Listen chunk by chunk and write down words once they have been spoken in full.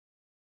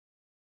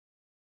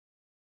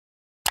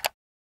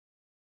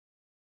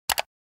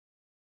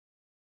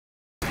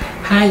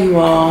Hi you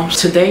all.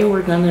 Today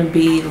we're gonna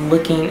be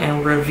looking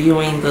and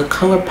reviewing the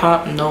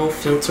Colourpop No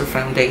Filter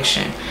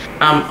Foundation.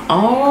 I'm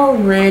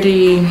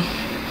already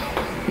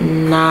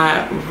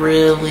not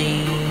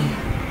really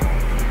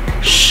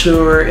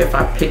sure if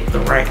I picked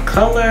the right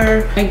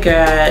color. I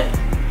got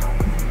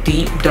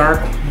Deep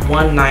Dark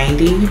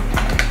 190.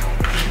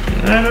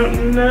 I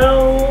don't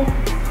know.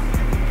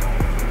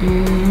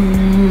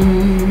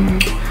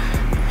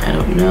 I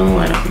don't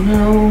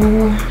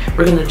know.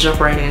 We're gonna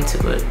jump right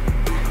into it.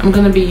 I'm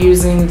gonna be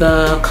using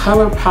the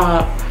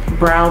Colourpop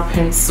Brow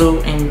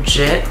Pencil in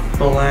Jet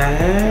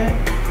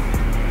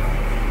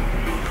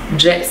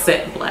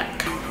Set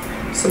Black.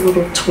 It's a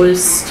little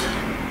twist.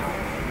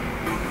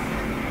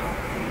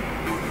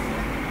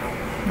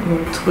 A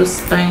little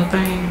twist thing.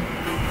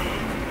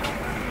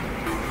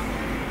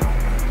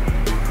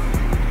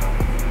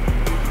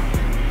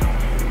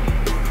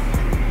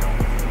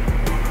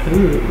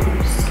 Ooh,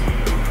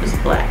 it's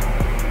black.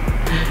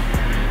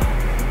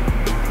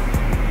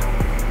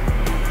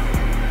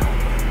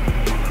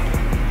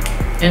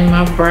 And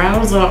my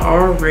brows are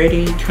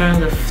already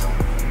kind of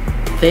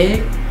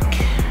thick.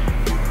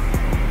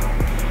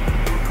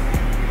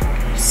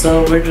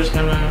 So we're just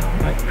gonna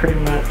like pretty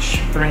much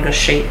bring a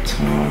shape to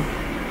them.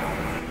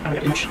 I'm gonna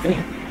get much.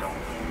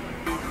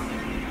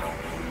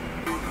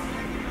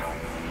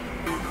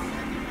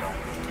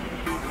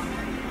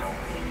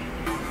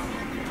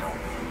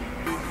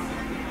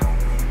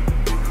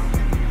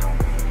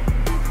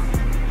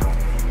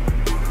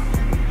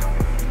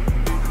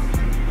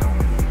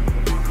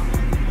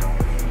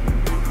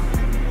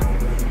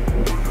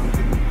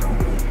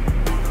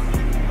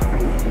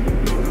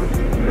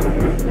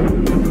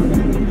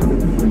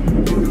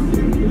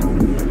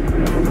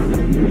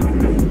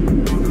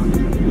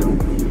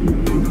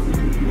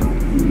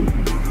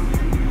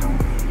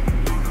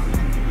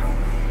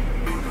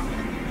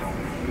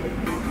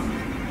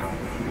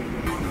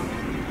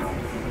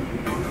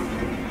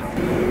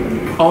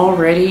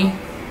 Already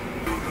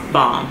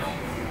bomb.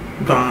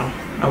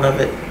 I love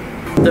it.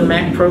 The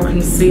MAC Pro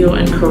Conceal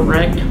and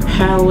Correct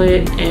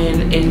palette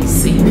in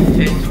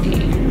NC50.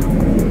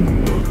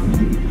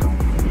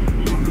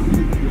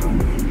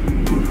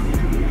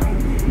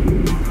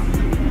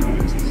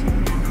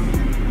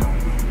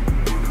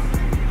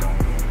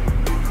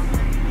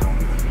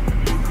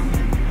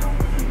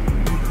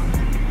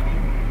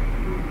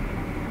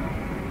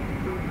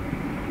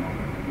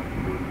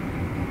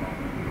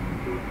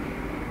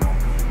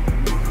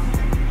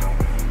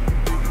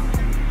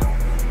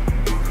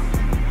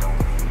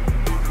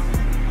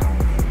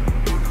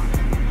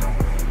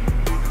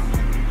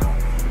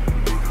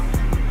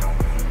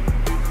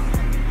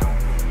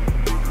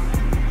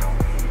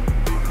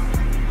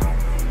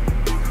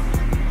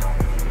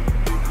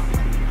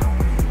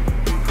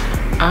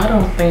 I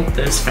don't think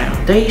this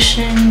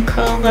foundation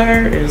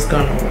color is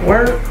gonna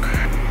work.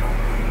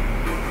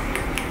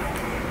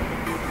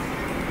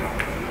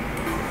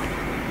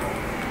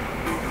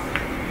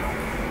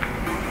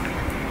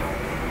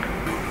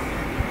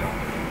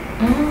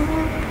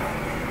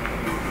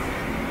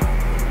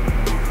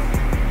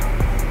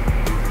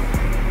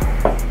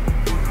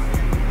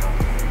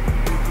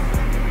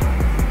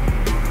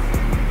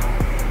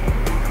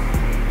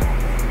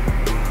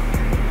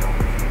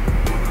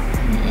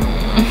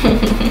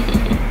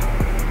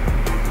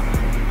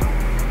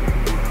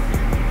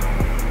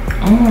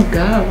 Oh my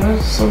god, why is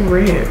it so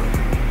red?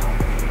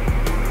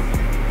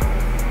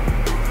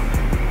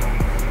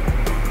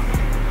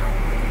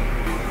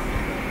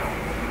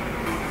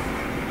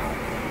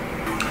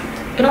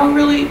 It don't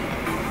really,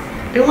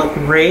 it look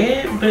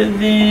red, but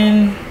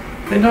then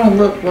they don't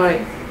look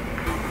like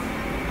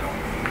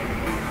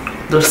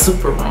the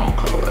super wrong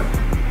color.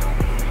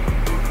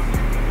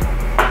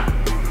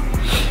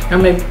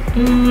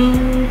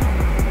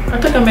 I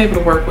think I'm able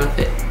to work with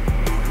it.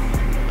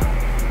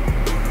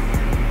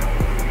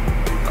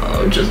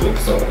 Oh, it just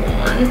looks so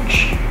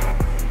orange.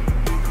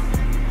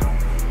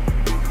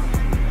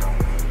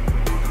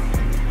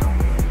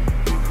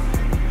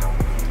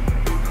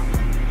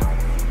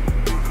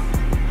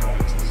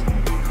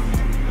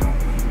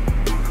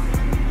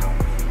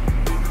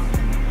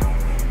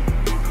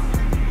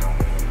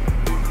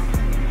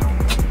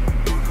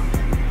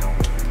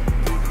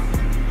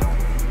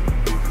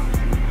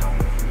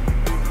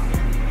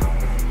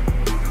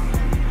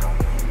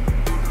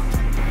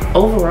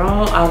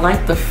 Overall, I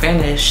like the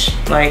finish.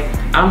 Like,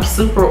 I'm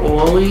super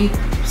oily,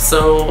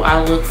 so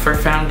I look for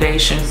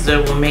foundations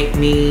that will make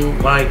me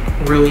like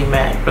really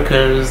matte,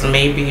 because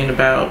maybe in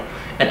about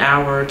an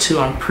hour or two,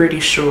 I'm pretty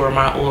sure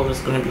my oil is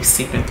going to be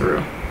seeping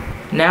through.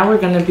 Now we're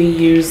going to be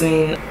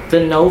using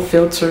the No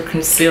Filter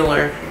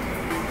Concealer.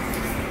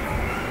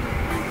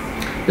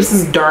 This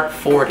is Dark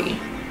 40.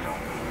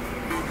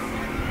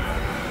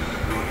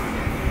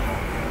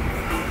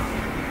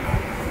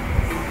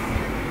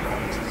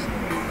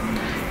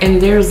 And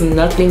there's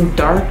nothing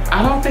dark.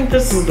 I don't think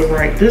this is the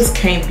right, this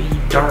can't be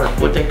dark,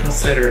 what they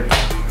consider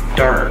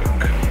dark.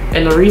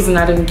 And the reason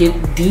I didn't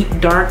get deep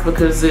dark,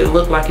 because it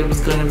looked like it was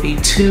gonna be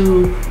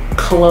too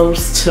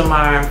close to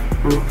my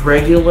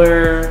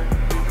regular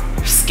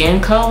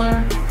skin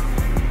color.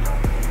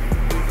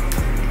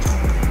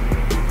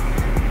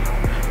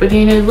 But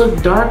then it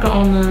looked darker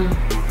on the,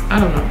 I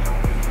don't know.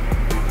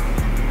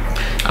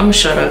 I'm gonna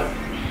shut up.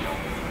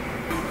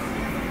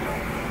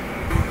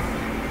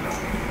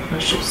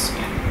 Let's just see.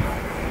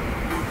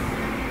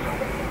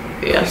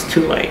 Yeah, it's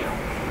too light.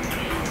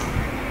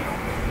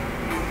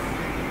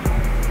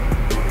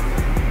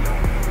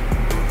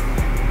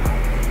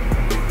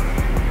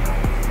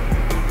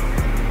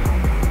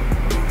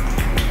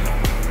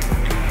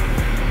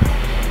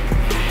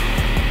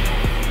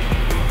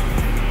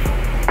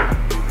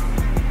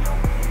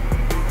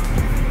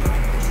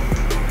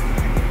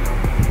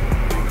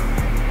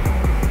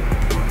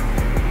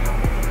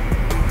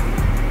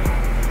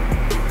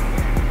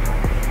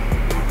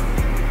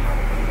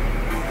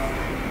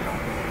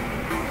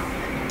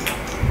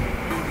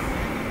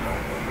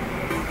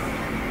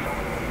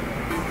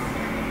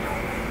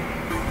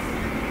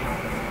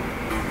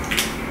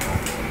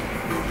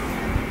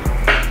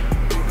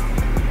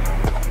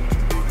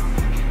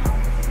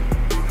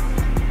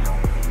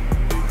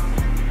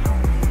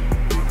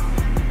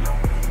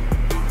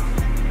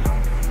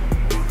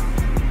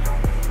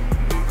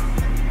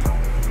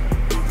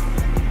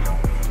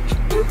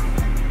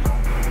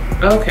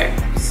 Okay,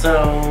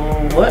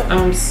 so what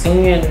I'm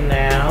seeing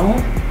now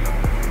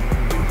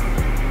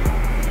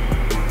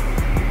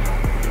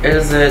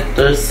is that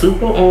the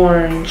super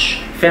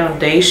orange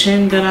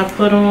foundation that I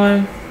put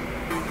on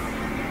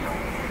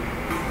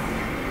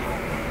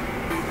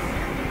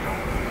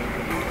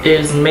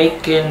is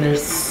making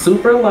this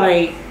super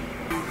light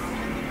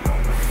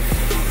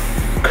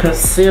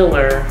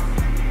concealer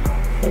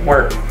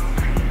work,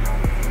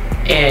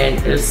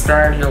 and it's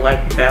starting to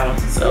like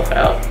balance itself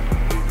out.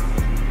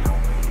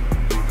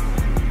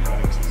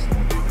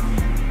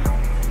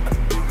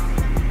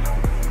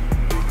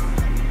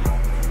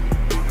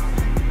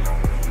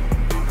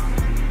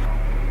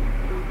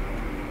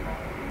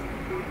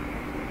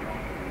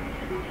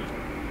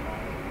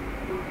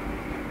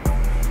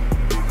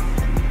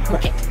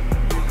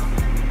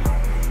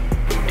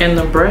 And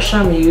the brush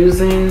I'm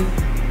using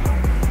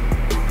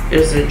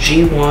is a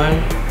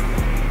G1.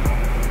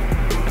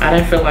 I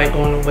didn't feel like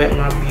going to wet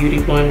my beauty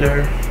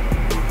blender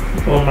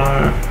or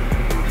my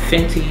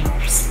Fenty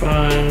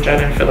sponge. I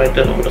didn't feel like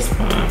dealing with a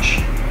sponge.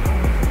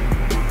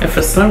 And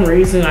for some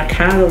reason, I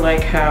kind of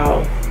like how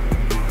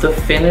the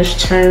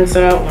finish turns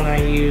out when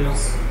I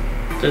use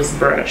this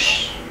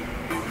brush.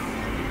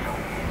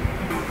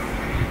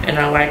 And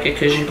I like it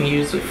because you can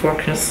use it for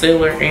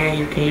concealer and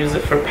you can use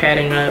it for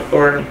patting up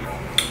or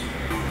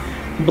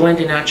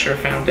blending out your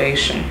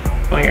foundation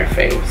on your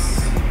face.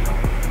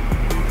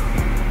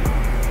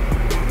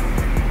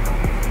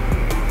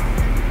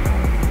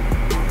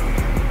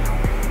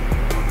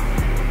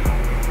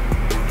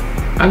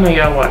 I know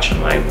y'all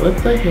watching like, what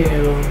the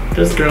hell?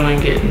 This girl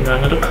ain't getting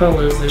none of the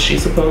colors that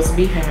she's supposed to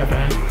be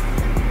having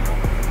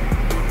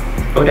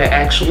or that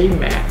actually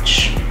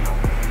match.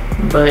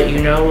 But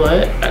you know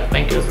what? I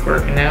think it's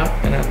working out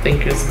and I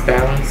think it's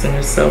balancing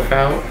itself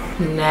out.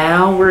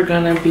 Now we're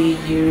gonna be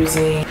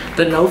using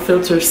the No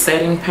Filter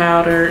setting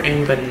powder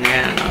in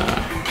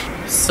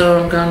Banana.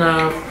 So I'm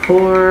gonna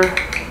pour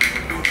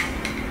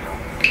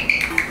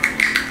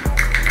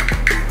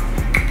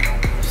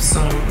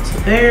some into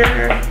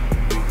there.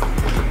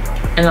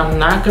 And I'm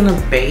not gonna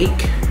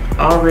bake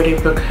already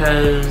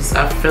because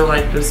I feel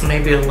like this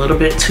may be a little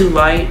bit too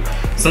light.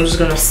 So I'm just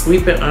gonna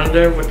sweep it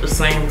under with the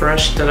same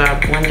brush that I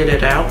blended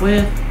it out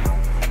with.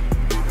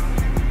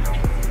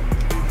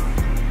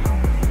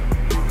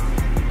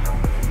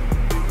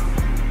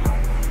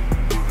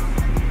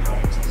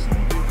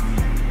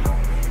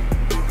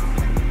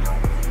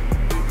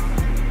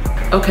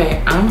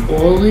 Okay, I'm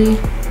oily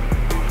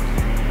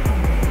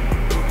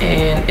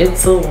and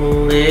it's a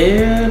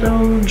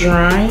little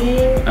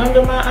drying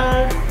under my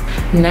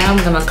eye. Now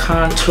I'm gonna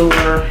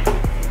contour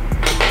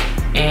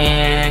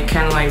and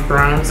kind of like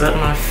bronze up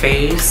my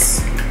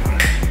face.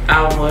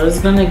 I was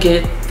gonna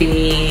get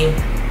the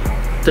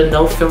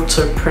No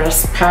Filter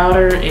pressed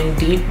powder in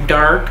deep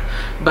dark,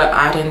 but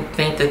I didn't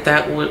think that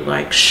that would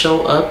like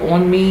show up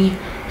on me,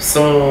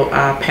 so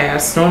I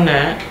passed on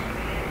that.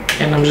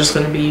 And I'm just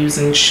going to be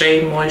using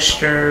Shea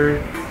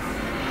Moisture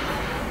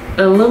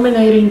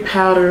Illuminating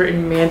Powder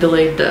in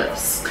Mandalay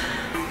Dusk.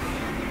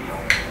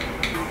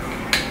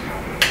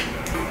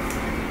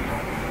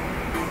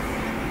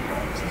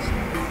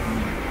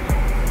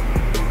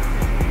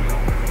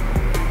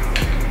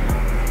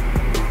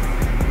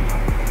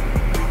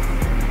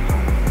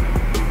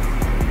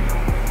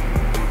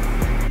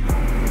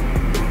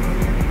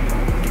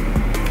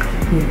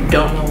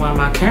 Don't know why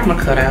my camera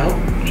cut out.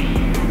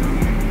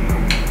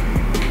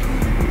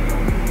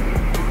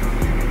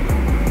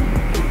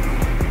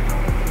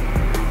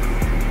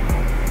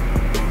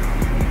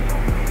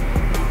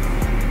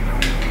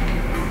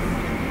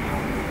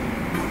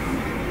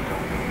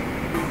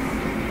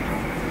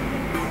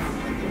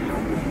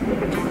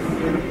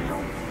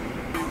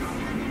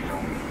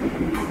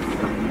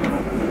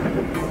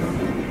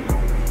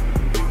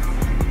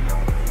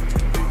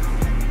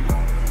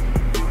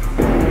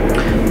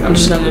 I'm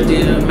just gonna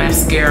do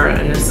mascara,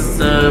 and this is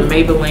the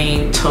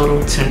Maybelline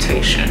Total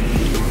Temptation.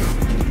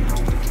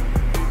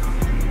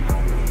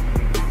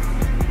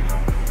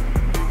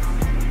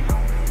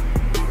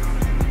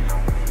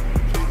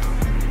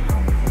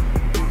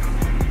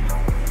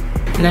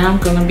 Now I'm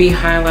gonna be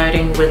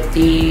highlighting with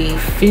the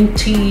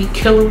Fenty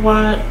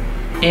Kilowatt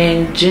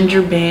and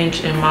Ginger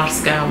Binge and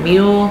Moscow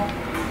Mule.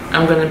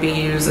 I'm gonna be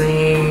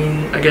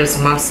using, I guess,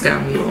 Moscow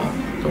Mule,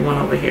 the one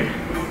over here.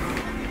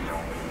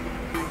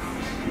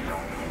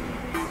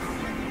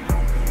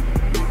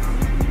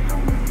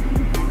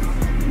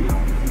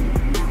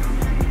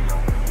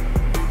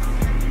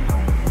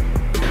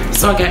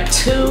 So I got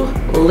two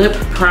lip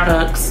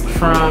products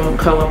from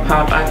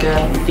Colourpop. I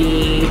got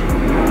the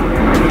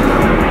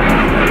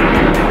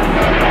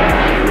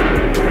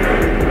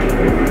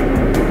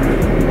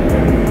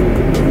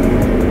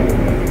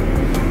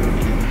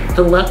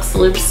Luxe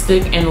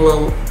lipstick in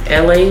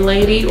LA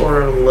Lady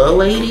or La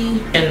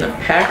Lady, and the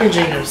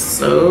packaging is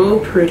so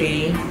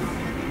pretty.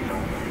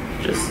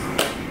 Just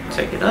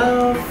take it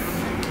off.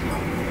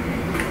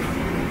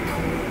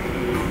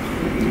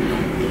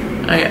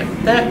 I got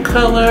that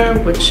color,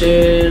 which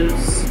is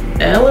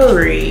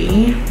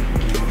Ellarie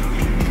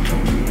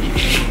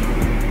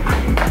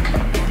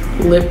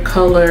lip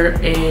color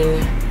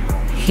in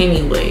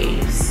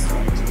Hennyways.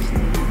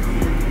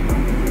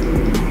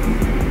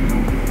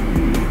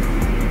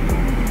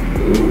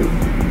 Ooh.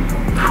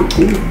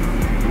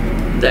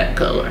 That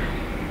color.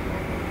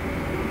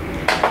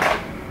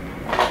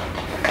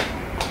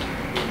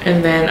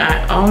 And then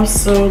I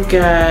also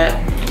got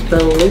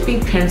the Lippy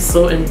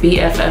Pencil in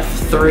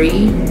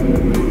BFF3,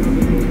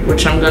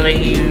 which I'm gonna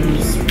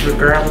use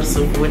regardless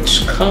of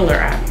which color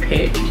I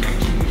pick.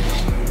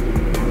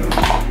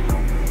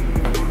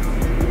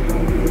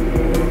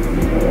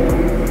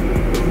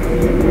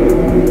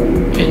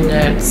 And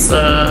that's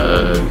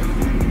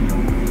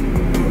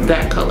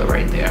that color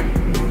right there.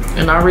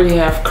 And I already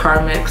have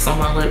Carmex on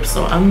my lips,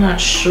 so I'm not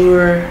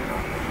sure.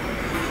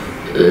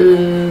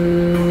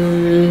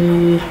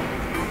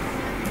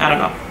 I don't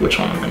know which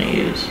one I'm gonna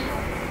use.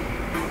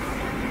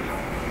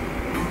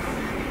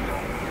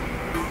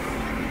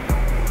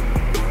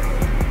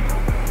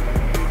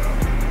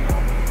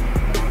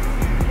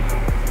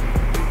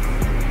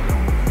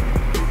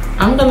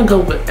 I'm gonna go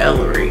with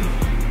Ellarie.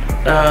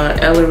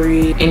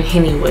 Ellarie in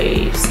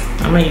Hennyways.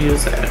 I'm gonna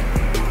use that.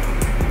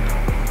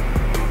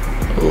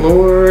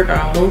 Lord, I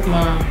hope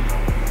my...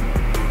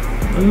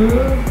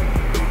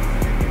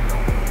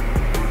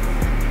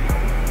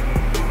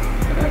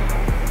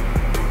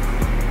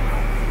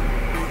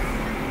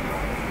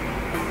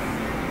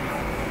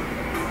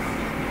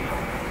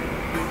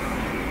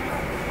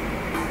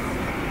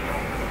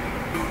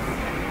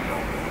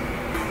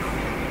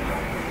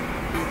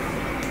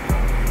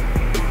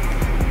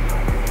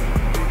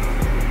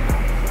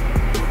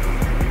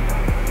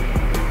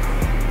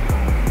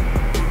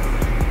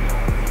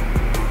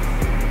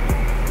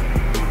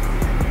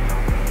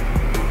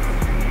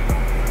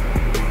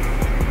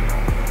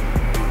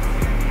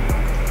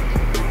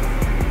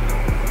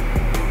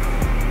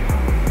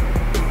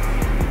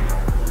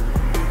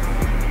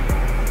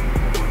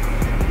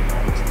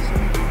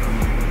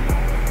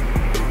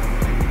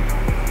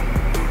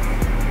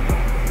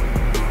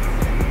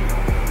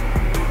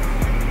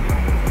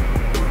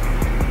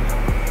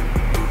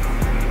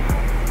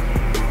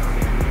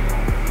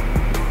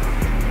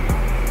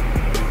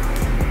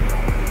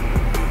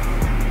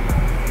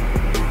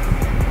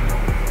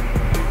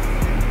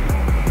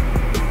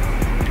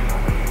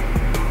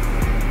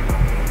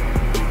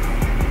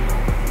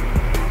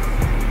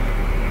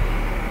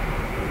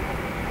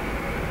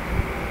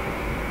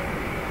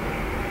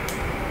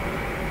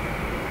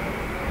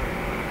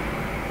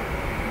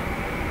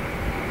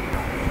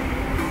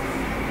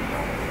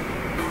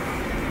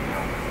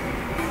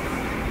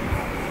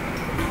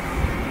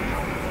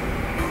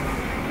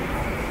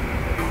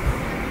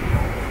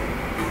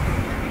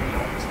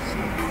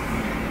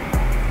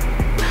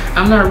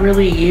 I'm not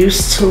really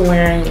used to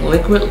wearing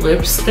liquid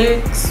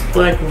lipsticks,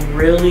 like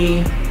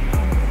really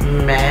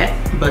matte,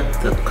 but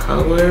the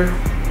color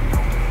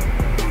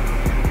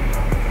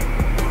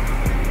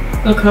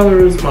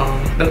is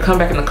bomb. I'm gonna come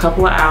back in a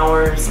couple of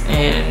hours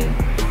and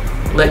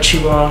let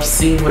you all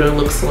see what it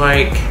looks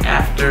like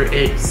after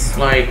it's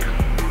like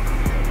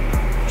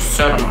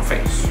set on my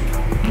face.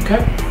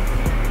 Okay,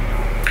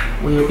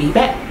 we'll be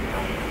back.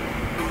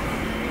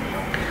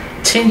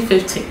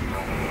 10:15.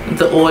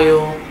 The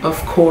oil,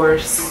 of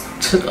course,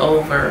 took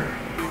over,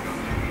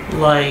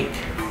 like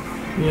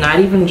not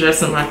even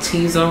just in my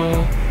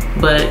T-zone,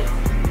 but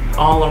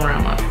all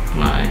around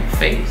my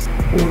face.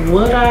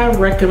 Would I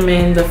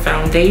recommend the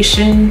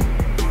foundation?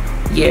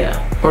 Yeah,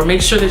 or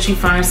make sure that you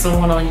find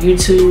someone on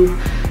YouTube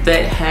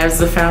that has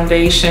the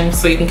foundation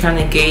so you can kind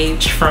of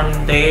gauge from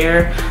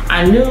there.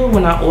 I knew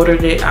when I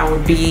ordered it I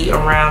would be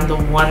around the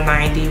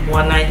 190,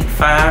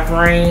 195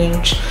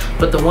 range,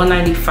 but the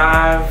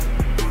 195,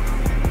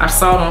 I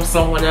saw it on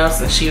someone else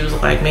and she was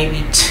like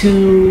maybe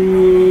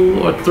 2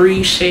 or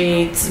 3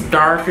 shades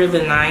darker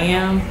than I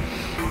am.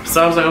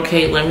 So I was like,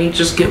 okay, let me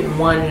just get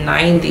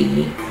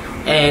 190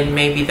 and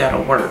maybe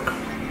that'll work.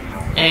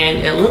 And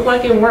it looked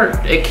like it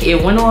worked.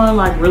 It went on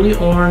like really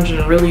orange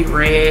and really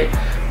red,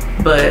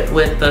 but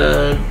with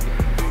the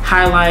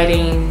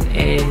highlighting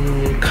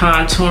and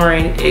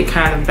contouring, it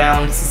kind of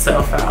balanced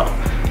itself out.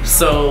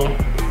 So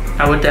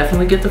I would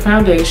definitely get the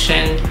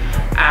foundation.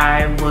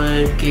 I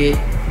would get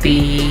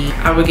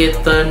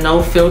the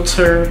no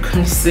filter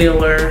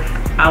concealer.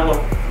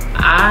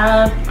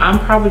 I'm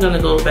probably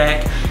gonna go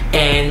back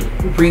and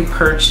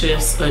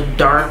repurchase a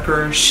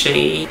darker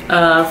shade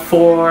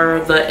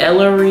for the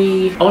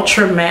Ellarie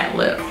Ultra Matte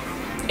Lip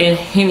in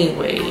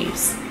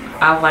Hennyways.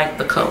 I like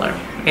the color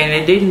and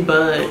it didn't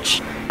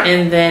budge.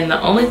 And then the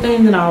only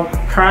thing that I'll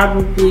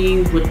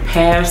probably would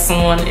pass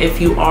on if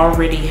you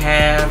already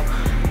have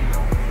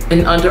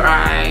an under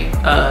eye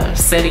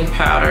setting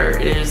powder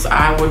is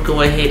I would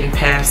go ahead and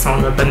pass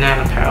on the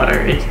banana powder.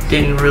 It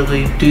didn't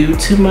really do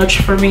too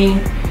much for me.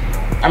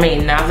 I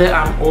mean, now that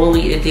I'm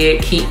oily, it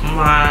did keep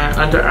my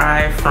under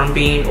eye from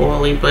being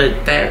oily,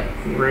 but that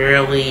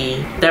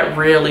rarely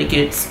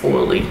gets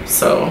oily.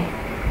 So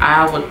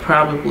I would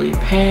probably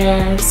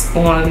pass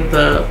on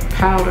the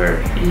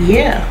powder.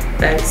 Yeah,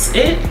 that's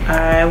it.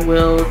 I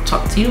will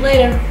talk to you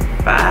later.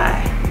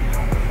 Bye.